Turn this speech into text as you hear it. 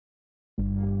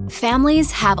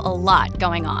Families have a lot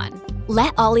going on.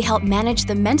 Let Ollie help manage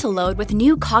the mental load with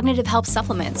new cognitive help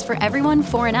supplements for everyone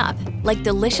 4 and up, like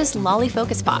delicious Lolly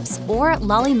Focus Pops or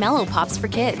Lolly Mellow Pops for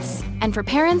kids. And for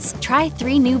parents, try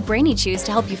 3 new Brainy Chews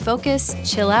to help you focus,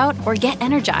 chill out, or get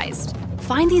energized.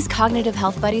 Find these cognitive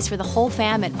health buddies for the whole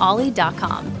fam at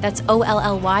ollie.com. That's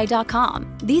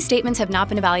OLLY.com. These statements have not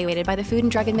been evaluated by the Food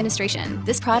and Drug Administration.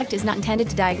 This product is not intended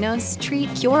to diagnose,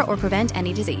 treat, cure, or prevent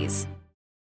any disease.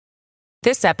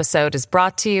 This episode is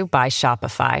brought to you by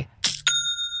Shopify.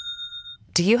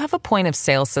 Do you have a point of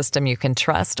sale system you can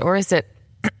trust, or is it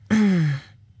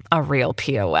a real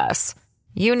POS?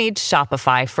 You need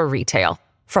Shopify for retail.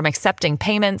 From accepting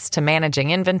payments to managing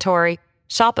inventory,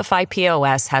 Shopify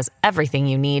POS has everything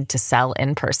you need to sell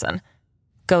in person.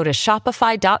 Go to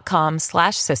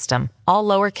shopify.com/system, all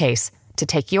lowercase, to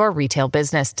take your retail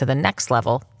business to the next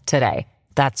level today.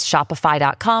 That's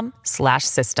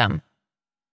shopify.com/system.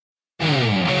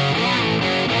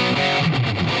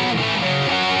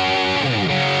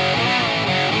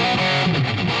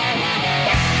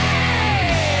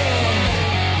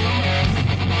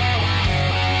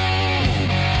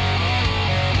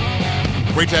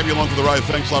 Great to have you along for the ride.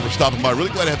 Thanks a lot for stopping by. Really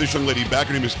glad to have this young lady back.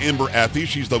 Her name is Amber Athey.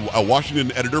 She's the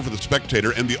Washington editor for The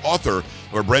Spectator and the author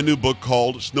of a brand new book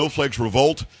called Snowflakes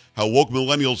Revolt, How Woke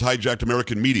Millennials Hijacked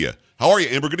American Media. How are you,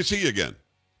 Amber? Good to see you again.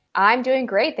 I'm doing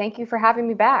great. Thank you for having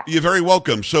me back. You're very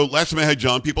welcome. So last time I had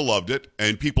John, people loved it,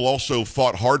 and people also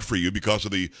fought hard for you because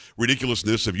of the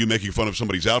ridiculousness of you making fun of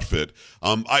somebody's outfit.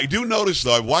 I do notice,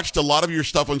 though, I've watched a lot of your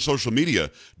stuff on social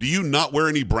media. Do you not wear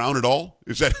any brown at all?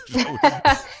 Is that?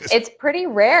 It's pretty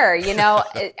rare. You know,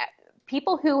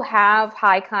 people who have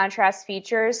high contrast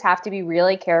features have to be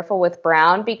really careful with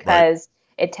brown because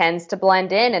it tends to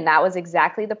blend in, and that was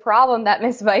exactly the problem that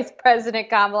Miss Vice President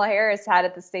Kamala Harris had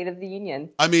at the State of the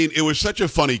Union. I mean, it was such a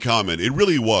funny comment. It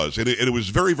really was, and it was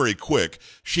very, very quick.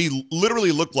 She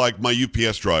literally looked like my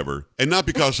UPS driver, and not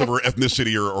because of her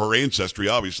ethnicity or her ancestry,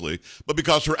 obviously, but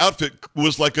because her outfit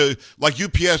was like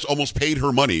UPS almost paid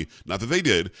her money, not that they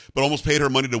did, but almost paid her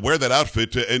money to wear that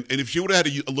outfit, and if she would have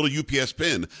had a little UPS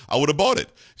pin, I would have bought it.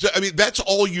 So, I mean, that's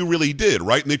all you really did,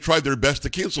 right? And they tried their best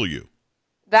to cancel you.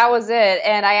 That was it.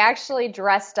 And I actually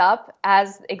dressed up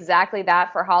as exactly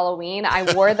that for Halloween.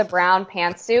 I wore the brown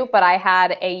pantsuit, but I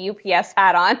had a UPS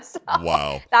hat on. So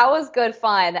wow. That was good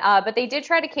fun. But they did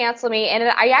try to cancel me. And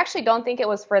I actually don't think it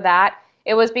was for that.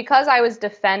 It was because I was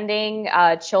defending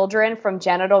children from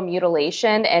genital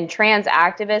mutilation, and trans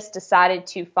activists decided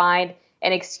to find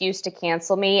an excuse to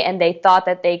cancel me. And they thought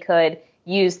that they could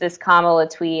use this Kamala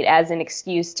tweet as an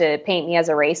excuse to paint me as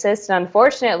a racist. And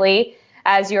unfortunately,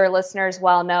 as your listeners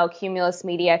well know, Cumulus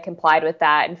Media complied with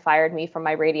that and fired me from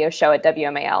my radio show at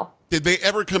WMAL. Did they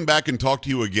ever come back and talk to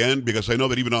you again? Because I know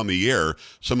that even on the air,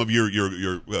 some of your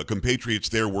compatriots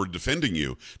there were defending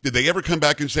you. Did they ever come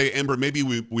back and say, Amber, maybe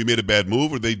we made a bad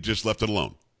move, or they just left it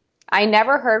alone? I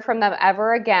never heard from them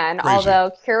ever again, Crazy.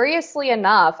 Although curiously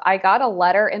enough, I got a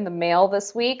letter in the mail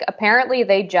this week. Apparently,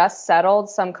 they just settled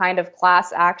some kind of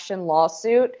class action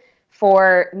lawsuit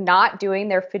for not doing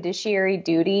their fiduciary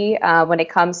duty when it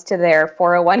comes to their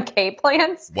 401k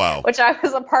plans, wow, which I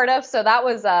was a part of. So that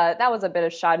was a bit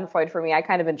of schadenfreude for me. I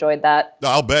kind of enjoyed that.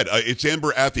 I'll bet. It's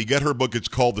Amber Athey. Get her book. It's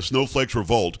called The Snowflakes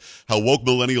Revolt, How Woke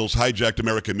Millennials Hijacked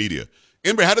American Media.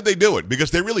 Amber, how did they do it? Because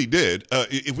they really did.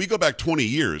 If we go back 20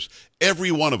 years,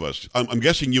 every one of us, I'm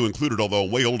guessing you included, although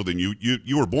I'm way older than you,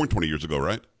 you were born 20 years ago,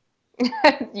 right?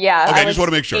 Yeah. Okay, I just want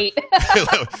to make sure.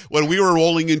 When we were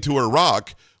rolling into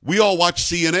Iraq, we all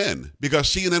watched CNN because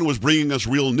CNN was bringing us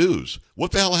real news.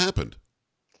 What the hell happened?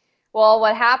 Well,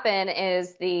 what happened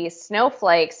is the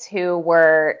snowflakes who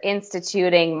were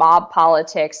instituting mob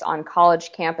politics on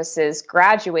college campuses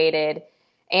graduated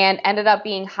and ended up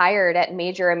being hired at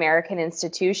major American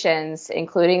institutions,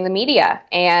 including the media.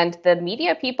 And the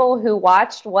media people who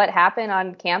watched what happened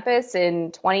on campus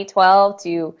in 2012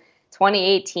 to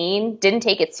 2018 didn't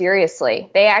take it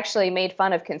seriously. They actually made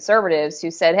fun of conservatives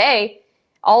who said, hey,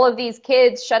 all of these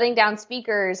kids shutting down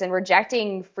speakers and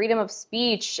rejecting freedom of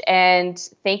speech and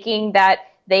thinking that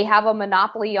they have a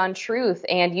monopoly on truth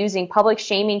and using public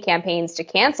shaming campaigns to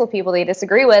cancel people they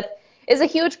disagree with is a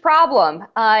huge problem.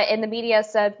 And the media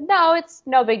said, no, it's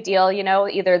no big deal. You know,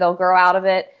 either they'll grow out of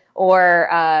it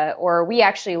or we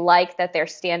actually like that they're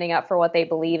standing up for what they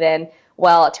believe in.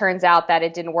 Well, it turns out that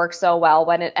it didn't work so well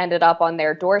when it ended up on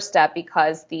their doorstep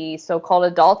because the so-called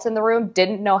adults in the room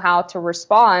didn't know how to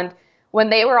respond when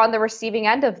they were on the receiving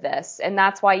end of this. And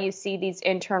that's why you see these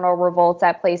internal revolts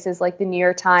at places like the New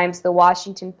York Times, the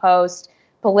Washington Post,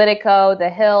 Politico, The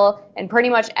Hill, and pretty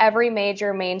much every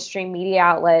major mainstream media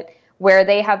outlet where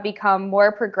they have become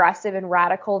more progressive and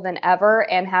radical than ever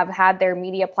and have had their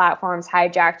media platforms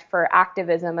hijacked for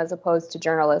activism as opposed to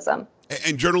journalism.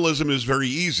 And journalism is very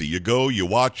easy. You go, you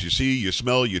watch, you see, you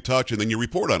smell, you touch, and then you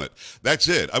report on it. That's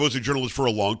it. I was a journalist for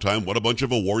a long time, won a bunch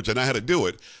of awards, and I had to do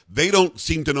it. They don't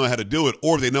seem to know how to do it,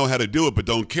 or they know how to do it but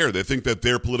don't care. They think that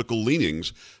their political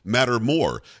leanings matter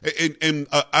more. And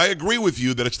I agree with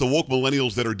you that it's the woke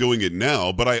millennials that are doing it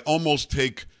now, but I almost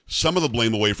take some of the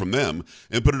blame away from them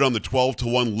and put it on the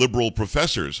 12-to-1 liberal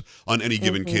professors on any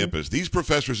given campus. These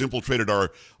professors infiltrated our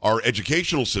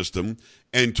educational system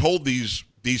and told these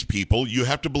people, you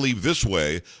have to believe this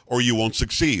way or you won't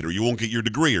succeed or you won't get your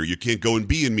degree or you can't go and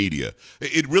be in media.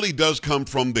 It really does come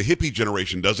from the hippie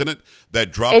generation, doesn't it?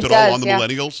 That dropped it all on the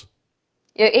millennials?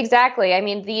 Exactly. I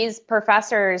mean, these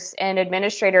professors and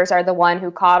administrators are the one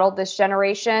who coddled this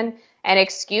generation and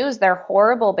excused their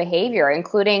horrible behavior,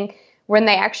 including when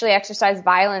they actually exercise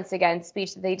violence against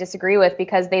speech that they disagree with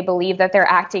because they believe that they're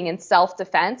acting in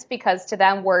self-defense, because to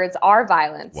them words are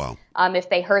violence. Wow. If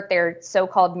they hurt their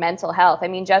so-called mental health. I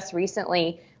mean, just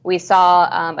recently we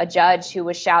saw a judge who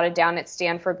was shouted down at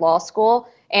Stanford Law School,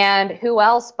 and who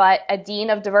else but a dean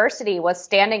of diversity was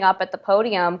standing up at the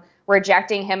podium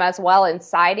rejecting him as well and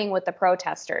siding with the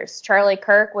protesters. Charlie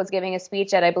Kirk was giving a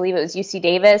speech at, I believe it was UC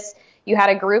Davis. You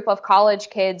had a group of college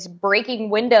kids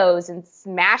breaking windows and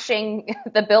smashing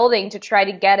the building to try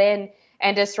to get in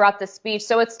and disrupt the speech.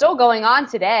 So it's still going on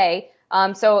today.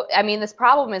 So, I mean, this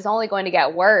problem is only going to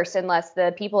get worse unless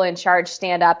the people in charge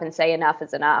stand up and say enough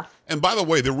is enough. And by the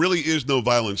way, there really is no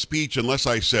violent speech unless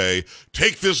I say,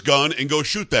 take this gun and go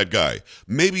shoot that guy.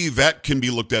 Maybe that can be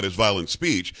looked at as violent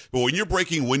speech. But when you're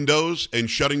breaking windows and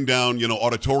shutting down,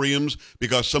 auditoriums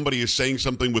because somebody is saying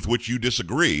something with which you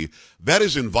disagree, that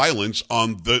isn't violence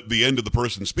on the end of the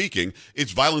person speaking.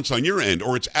 It's violence on your end,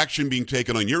 or it's action being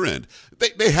taken on your end.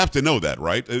 They have to know that,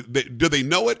 right? Do they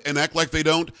know it and act like they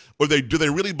don't? Or do they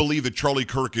really believe that Charlie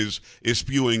Kirk is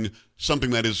spewing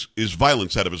something that is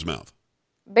violence out of his mouth?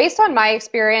 Based on my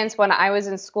experience, when I was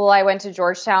in school, I went to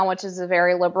Georgetown, which is a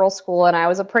very liberal school, and I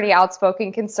was a pretty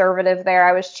outspoken conservative there.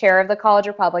 I was chair of the college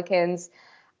Republicans.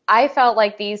 I felt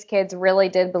like these kids really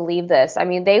did believe this. I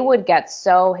mean, they would get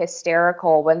so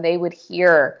hysterical when they would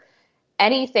hear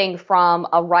anything from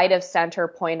a right of center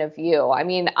point of view. I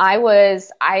mean,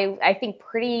 I think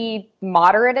pretty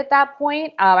moderate at that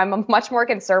point. I'm much more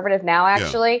conservative now,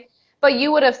 actually. Yeah. But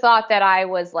you would have thought that I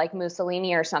was like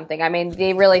Mussolini or something. I mean,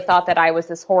 they really thought that I was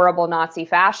this horrible Nazi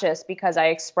fascist because I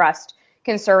expressed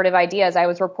conservative ideas. I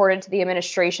was reported to the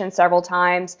administration several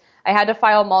times. I had to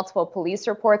file multiple police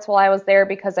reports while I was there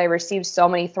because I received so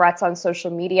many threats on social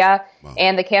media. Wow.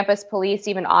 And the campus police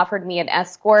even offered me an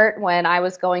escort when I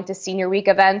was going to senior week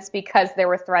events because there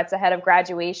were threats ahead of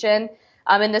graduation.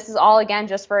 And this is all, again,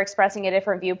 just for expressing a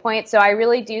different viewpoint. So I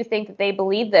really do think that they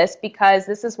believe this because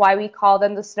this is why we call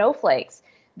them the snowflakes.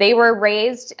 They were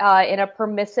raised in a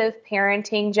permissive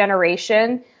parenting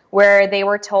generation where they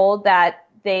were told that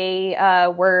they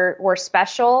were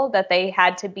special, that they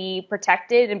had to be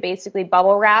protected and basically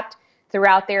bubble wrapped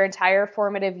throughout their entire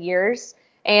formative years.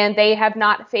 And they have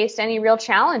not faced any real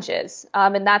challenges.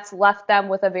 And that's left them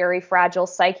with a very fragile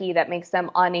psyche that makes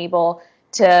them unable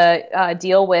to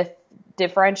deal with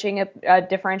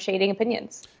differentiating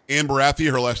opinions. Amber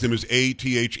Athey, her last name is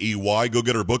Athey. Go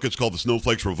get her book. It's called The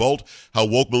Snowflakes Revolt, How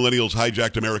Woke Millennials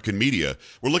Hijacked American Media.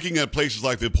 We're looking at places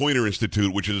like the Poynter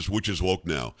Institute, which is woke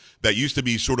now. That used to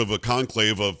be sort of a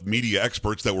conclave of media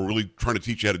experts that were really trying to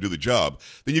teach you how to do the job.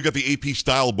 Then you got the AP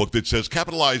Style book that says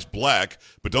capitalize black,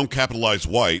 but don't capitalize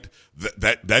white.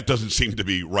 That doesn't seem to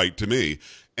be right to me.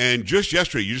 And just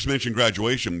yesterday, you just mentioned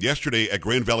graduation. Yesterday at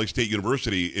Grand Valley State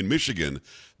University in Michigan,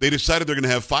 they decided they're going to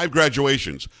have 5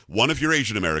 graduations. One if you're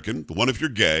Asian American, one if you're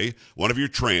gay, one if you're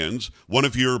trans, one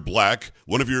if you're black,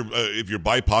 one if you're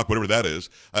BIPOC, whatever that is.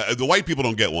 The white people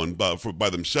don't get one by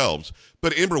themselves.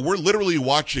 But Amber, we're literally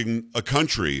watching a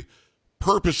country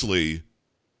purposely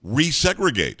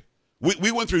resegregate.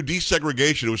 We went through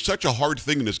desegregation. It was such a hard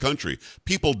thing in this country.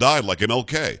 People died like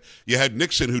MLK. You had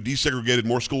Nixon, who desegregated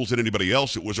more schools than anybody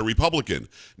else. It was a Republican.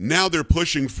 Now they're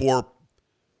pushing for,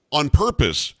 on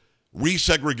purpose,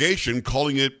 resegregation,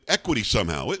 calling it equity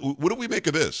somehow. What do we make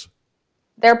of this?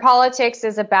 Their politics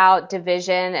is about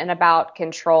division and about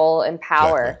control and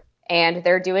power. Exactly. And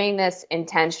they're doing this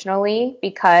intentionally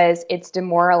because it's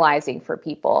demoralizing for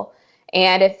people.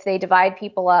 And if they divide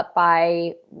people up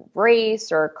by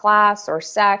race or class or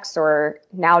sex or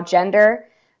now gender,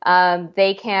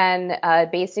 they can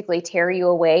basically tear you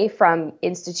away from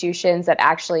institutions that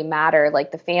actually matter,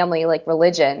 like the family, like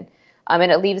religion.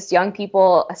 And it leaves young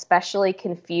people especially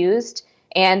confused.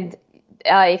 And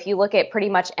if you look at pretty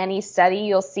much any study,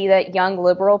 you'll see that young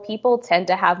liberal people tend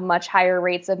to have much higher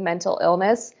rates of mental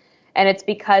illness. And it's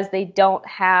because they don't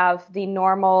have the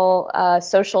normal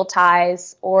social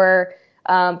ties or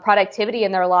productivity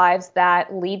in their lives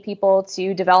that lead people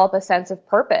to develop a sense of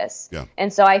purpose. Yeah.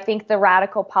 And so I think the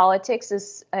radical politics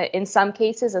is, in some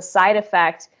cases, a side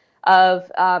effect of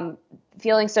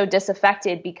feeling so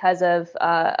disaffected because of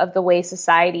the way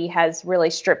society has really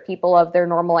stripped people of their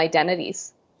normal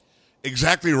identities.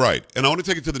 Exactly right. And I want to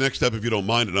take it to the next step if you don't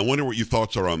mind. And I wonder what your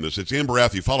thoughts are on this. It's Amber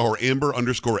Athey. Follow her,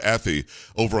 Amber_Athey,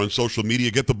 over on social media.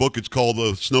 Get the book. It's called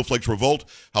The Snowflakes Revolt,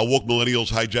 How Woke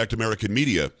Millennials Hijacked American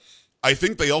Media. I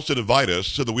think they also divide us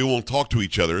so that we won't talk to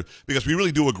each other, because we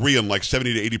really do agree on like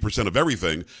 70 to 80% of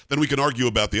everything. Then we can argue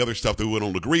about the other stuff that we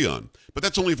don't agree on. But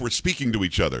that's only if we're speaking to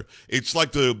each other. It's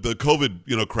like the COVID,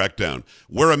 crackdown.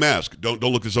 Wear a mask. Don't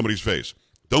look at somebody's face.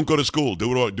 Don't go to school.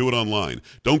 Do it online.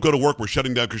 Don't go to work. We're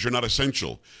shutting down because you're not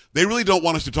essential. They really don't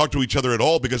want us to talk to each other at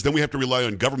all, because then we have to rely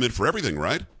on government for everything,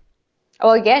 right?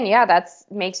 Well, again, yeah, that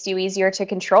makes you easier to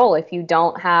control if you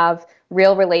don't have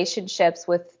real relationships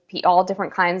with all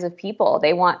different kinds of people.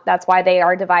 That's why they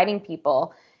are dividing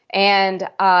people. And,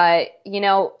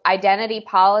 identity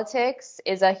politics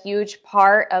is a huge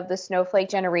part of the snowflake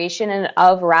generation and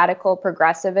of radical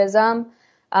progressivism.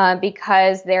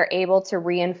 Because they're able to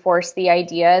reinforce the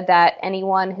idea that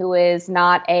anyone who is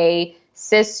not a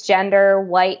cisgender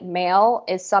white male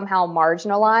is somehow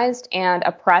marginalized and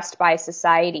oppressed by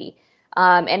society.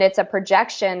 And it's a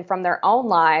projection from their own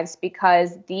lives,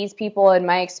 because these people, in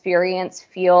my experience,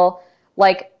 feel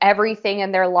like everything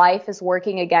in their life is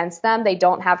working against them. They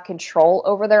don't have control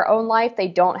over their own life. They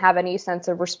don't have any sense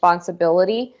of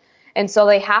responsibility. And so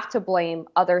they have to blame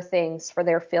other things for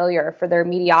their failure, for their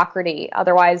mediocrity.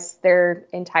 Otherwise, their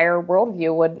entire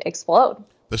worldview would explode.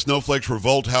 The Snowflakes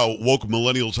Revolt, How Woke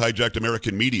Millennials Hijacked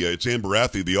American Media. It's Amber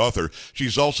Athey, the author.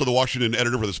 She's also the Washington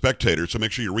editor for The Spectator, so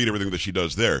make sure you read everything that she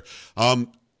does there.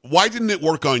 Why didn't it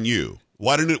work on you?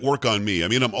 Why didn't it work on me? I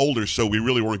mean, I'm older, so we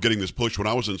really weren't getting this push when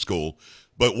I was in school.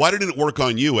 But why didn't it work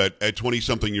on you at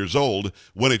 20-something years old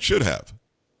when it should have?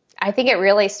 I think it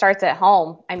really starts at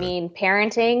home. I mean,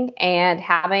 parenting and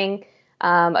having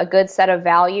a good set of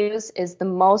values is the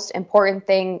most important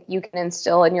thing you can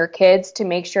instill in your kids to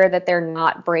make sure that they're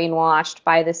not brainwashed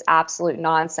by this absolute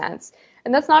nonsense.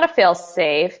 And that's not a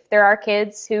fail-safe. There are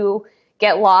kids who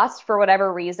get lost for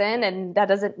whatever reason, and that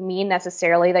doesn't mean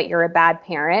necessarily that you're a bad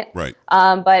parent. Right.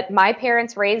 But my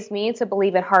parents raised me to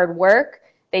believe in hard work.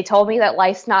 They told me that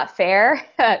life's not fair.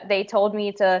 They told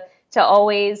me to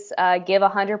always give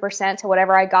 100% to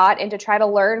whatever I got and to try to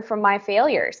learn from my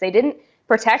failures. They didn't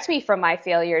protect me from my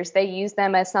failures. They used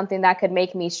them as something that could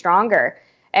make me stronger.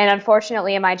 And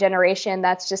unfortunately, in my generation,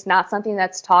 that's just not something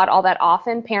that's taught all that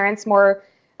often. Parents more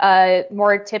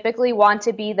typically want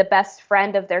to be the best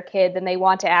friend of their kid than they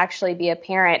want to actually be a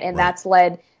parent. And that's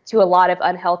led to a lot of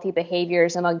unhealthy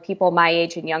behaviors among people my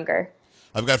age and younger.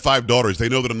 I've got 5 daughters. They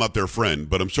know that I'm not their friend,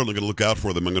 but I'm certainly going to look out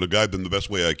for them. I'm going to guide them the best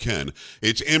way I can.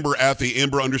 It's Amber Athey,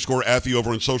 Amber_Athey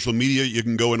over on social media. You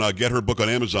can go and get her book on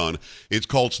Amazon. It's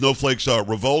called Snowflakes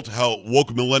Revolt, How Woke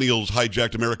Millennials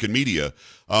Hijacked American Media.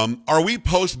 Are we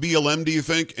post-BLM, do you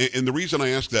think? And the reason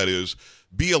I ask that is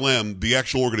BLM, the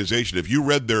actual organization, if you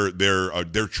read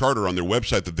their charter on their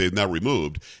website that they've now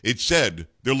removed, it said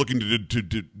they're looking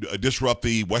to disrupt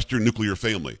the Western nuclear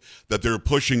family, that they're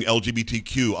pushing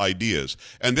LGBTQ ideas.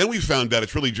 And then we found out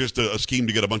it's really just a scheme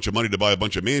to get a bunch of money to buy a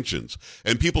bunch of mansions.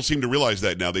 And people seem to realize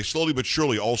that now. They slowly but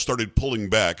surely all started pulling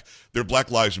back their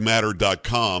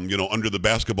BlackLivesMatter.com, under the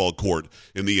basketball court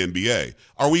in the NBA.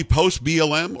 Are we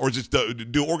post-BLM, or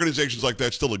do organizations like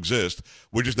that still exist?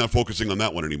 We're just not focusing on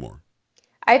that one anymore.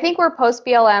 I think we're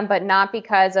post-BLM, but not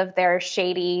because of their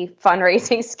shady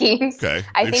fundraising schemes. Okay.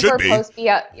 I think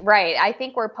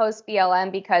we're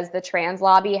post-BLM because the trans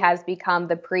lobby has become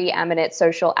the preeminent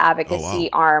social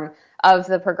advocacy arm of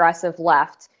the progressive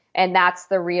left. And that's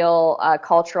the real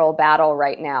cultural battle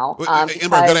right now.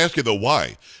 Amber, I've got to ask you, though,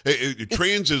 why?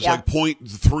 Trans is like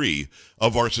 0.3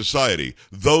 of our society.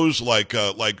 Those like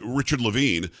Richard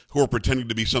Levine, who are pretending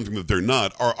to be something that they're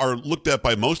not, are looked at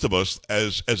by most of us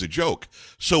as a joke.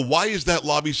 So why is that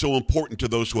lobby so important to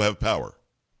those who have power?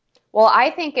 Well,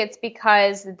 I think it's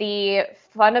because the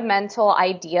fundamental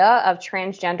idea of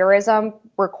transgenderism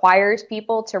requires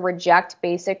people to reject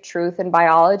basic truth in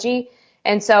biology.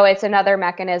 And so it's another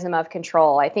mechanism of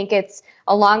control. I think it's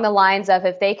along the lines of,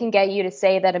 if they can get you to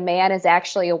say that a man is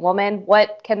actually a woman,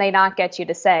 what can they not get you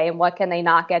to say, and what can they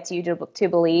not get you to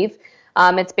believe?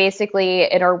 It's basically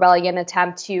an Orwellian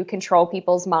attempt to control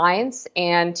people's minds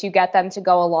and to get them to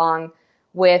go along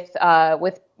with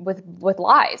with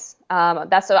lies.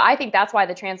 So I think that's why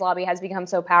the trans lobby has become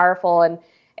so powerful.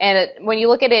 And when you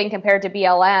look at it and compare it to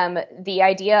BLM, the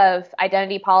idea of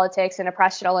identity politics and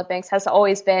oppression Olympics has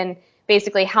always been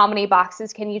basically how many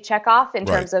boxes can you check off in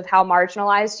terms of how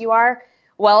marginalized you are.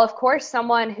 Well, of course,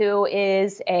 someone who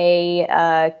is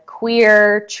a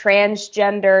queer,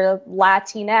 transgender,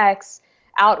 Latinx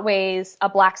outweighs a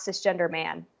black cisgender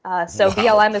man. So wow.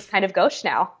 BLM is kind of gauche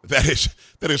now. That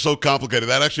is so complicated.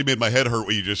 That actually made my head hurt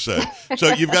what you just said.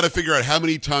 So you've got to figure out how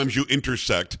many times you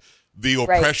intersect the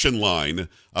oppression line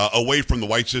away from the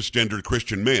white cisgendered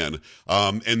Christian man,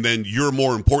 and then you're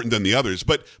more important than the others.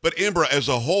 But Amber, as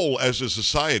a whole, as a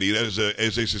society, as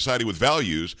a society with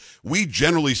values, we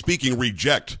generally speaking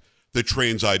reject the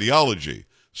trans ideology.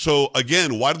 So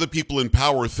again, why do the people in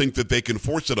power think that they can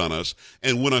force it on us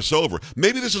and win us over?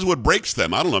 Maybe this is what breaks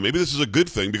them. I don't know. Maybe this is a good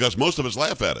thing because most of us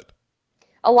laugh at it.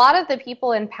 A lot of the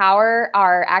people in power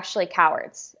are actually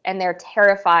cowards, and they're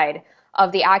terrified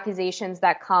of the accusations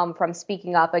that come from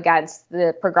speaking up against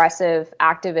the progressive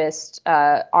activist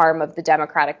arm of the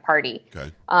Democratic Party.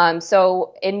 Okay.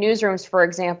 So in newsrooms, for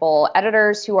example,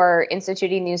 editors who are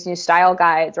instituting these new style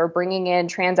guides or bringing in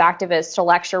trans activists to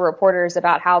lecture reporters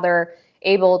about how they're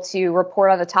able to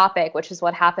report on the topic, which is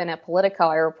what happened at Politico.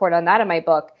 I report on that in my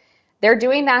book. They're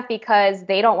doing that because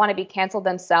they don't want to be canceled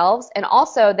themselves. And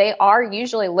also they are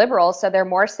usually liberal, so they're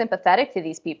more sympathetic to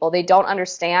these people. They don't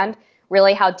understand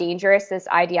really how dangerous this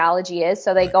ideology is,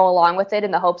 so they go along with it in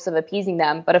the hopes of appeasing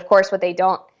them. But of course, what they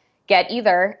don't get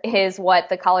either is what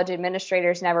the college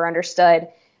administrators never understood,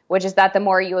 which is that the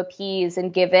more you appease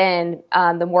and give in,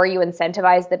 the more you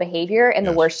incentivize the behavior, and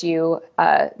the worse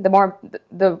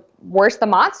the worse the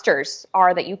monsters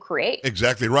are that you create.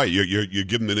 Exactly right. You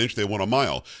give them an inch, they want a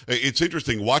mile. It's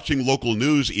interesting watching local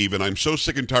news. Even I'm so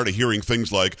sick and tired of hearing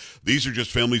things like these are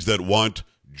just families that want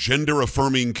gender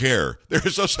affirming care. There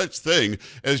is no such thing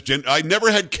as I never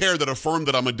had care that affirmed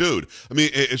that I'm a dude. I mean,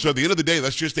 so at the end of the day,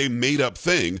 that's just a made up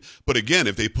thing. But again,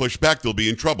 if they push back, they'll be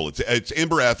in trouble. It's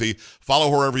Amber Athey.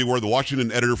 Follow her everywhere. The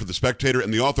Washington editor for The Spectator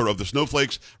and the author of The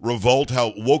Snowflakes Revolt: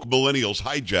 How Woke Millennials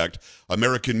Hijacked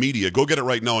American Media. Go get it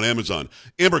right now on Amazon.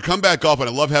 Amber, come back up, and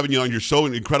I love having you on. You're so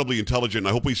incredibly intelligent. And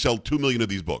I hope we sell 2 million of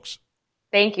these books.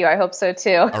 Thank you. I hope so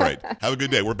too. All right. Have a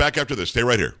good day. We're back after this. Stay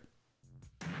right here.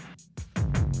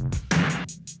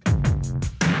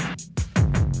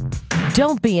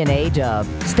 Don't be an A-dub.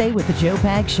 Stay with the Joe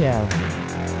Pags Show.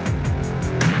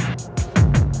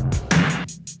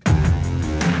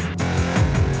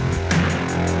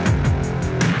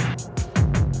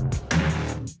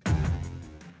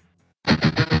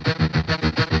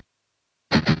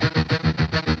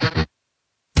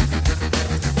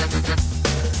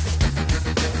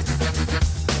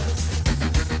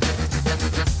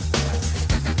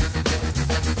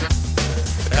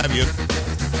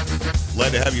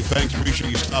 Glad to have you. Thanks.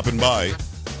 Appreciate you stopping by.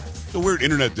 It's a weird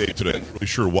internet day today. I'm not really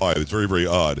sure why. It's very, very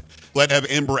odd. Glad to have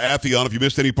Amber Athey on. If you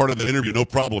missed any part of that interview, no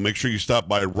problem. Make sure you stop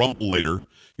by Rumble later. You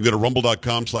can go to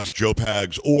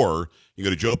rumble.com/JoePags, or you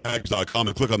can go to joepags.com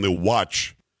and click on the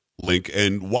watch link,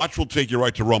 and watch will take you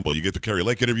right to Rumble. You get the Carrie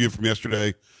Lake interview from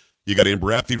yesterday. You got Amber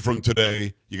Athey from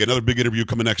today. You got another big interview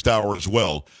coming next hour as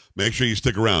well. Make sure you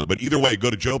stick around. But either way,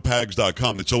 go to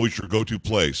joepags.com. It's always your go-to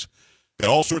place. Got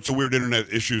all sorts of weird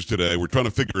internet issues today. We're trying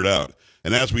to figure it out.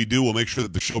 And as we do, we'll make sure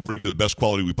that the show brings the best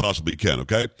quality we possibly can,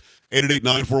 okay?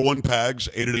 888-941-PAGS,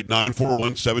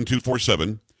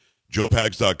 888-941-7247,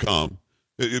 joepags.com.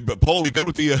 Paul, you good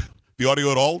with the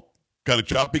audio at all? Kind of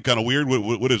choppy, kind of weird?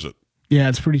 What is it? Yeah,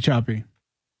 it's pretty choppy.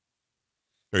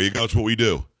 There you go. That's what we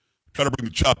do. Try to bring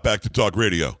the chop back to talk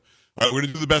radio. All right, we're going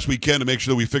to do the best we can to make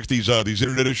sure that we fix these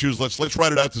internet issues. Let's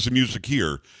write it out to some music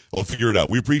here. We'll figure it out.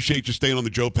 We appreciate you staying on the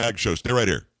Joe Pags Show. Stay right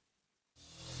here.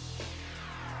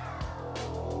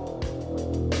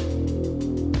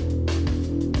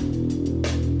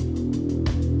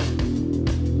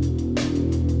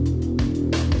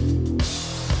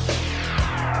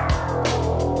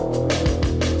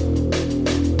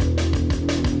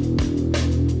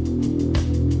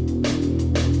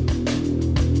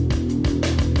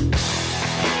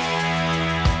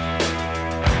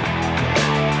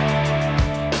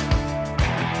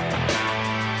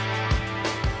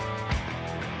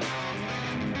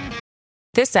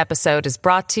 This episode is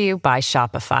brought to you by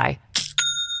Shopify.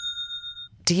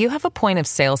 Do you have a point of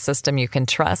sale system you can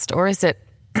trust, or is it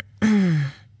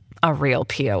a real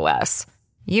POS?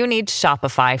 You need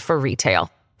Shopify for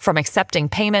retail. From accepting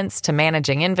payments to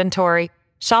managing inventory,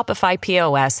 Shopify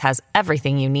POS has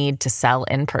everything you need to sell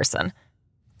in person.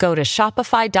 Go to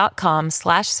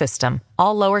shopify.com/system,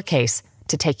 all lowercase,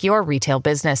 to take your retail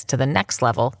business to the next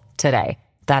level today.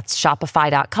 That's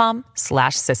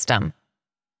shopify.com/system.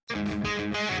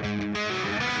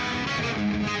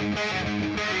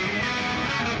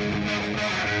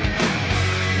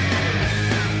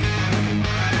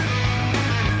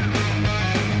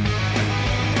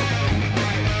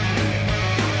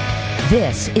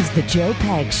 This is the Joe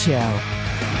Pags Show.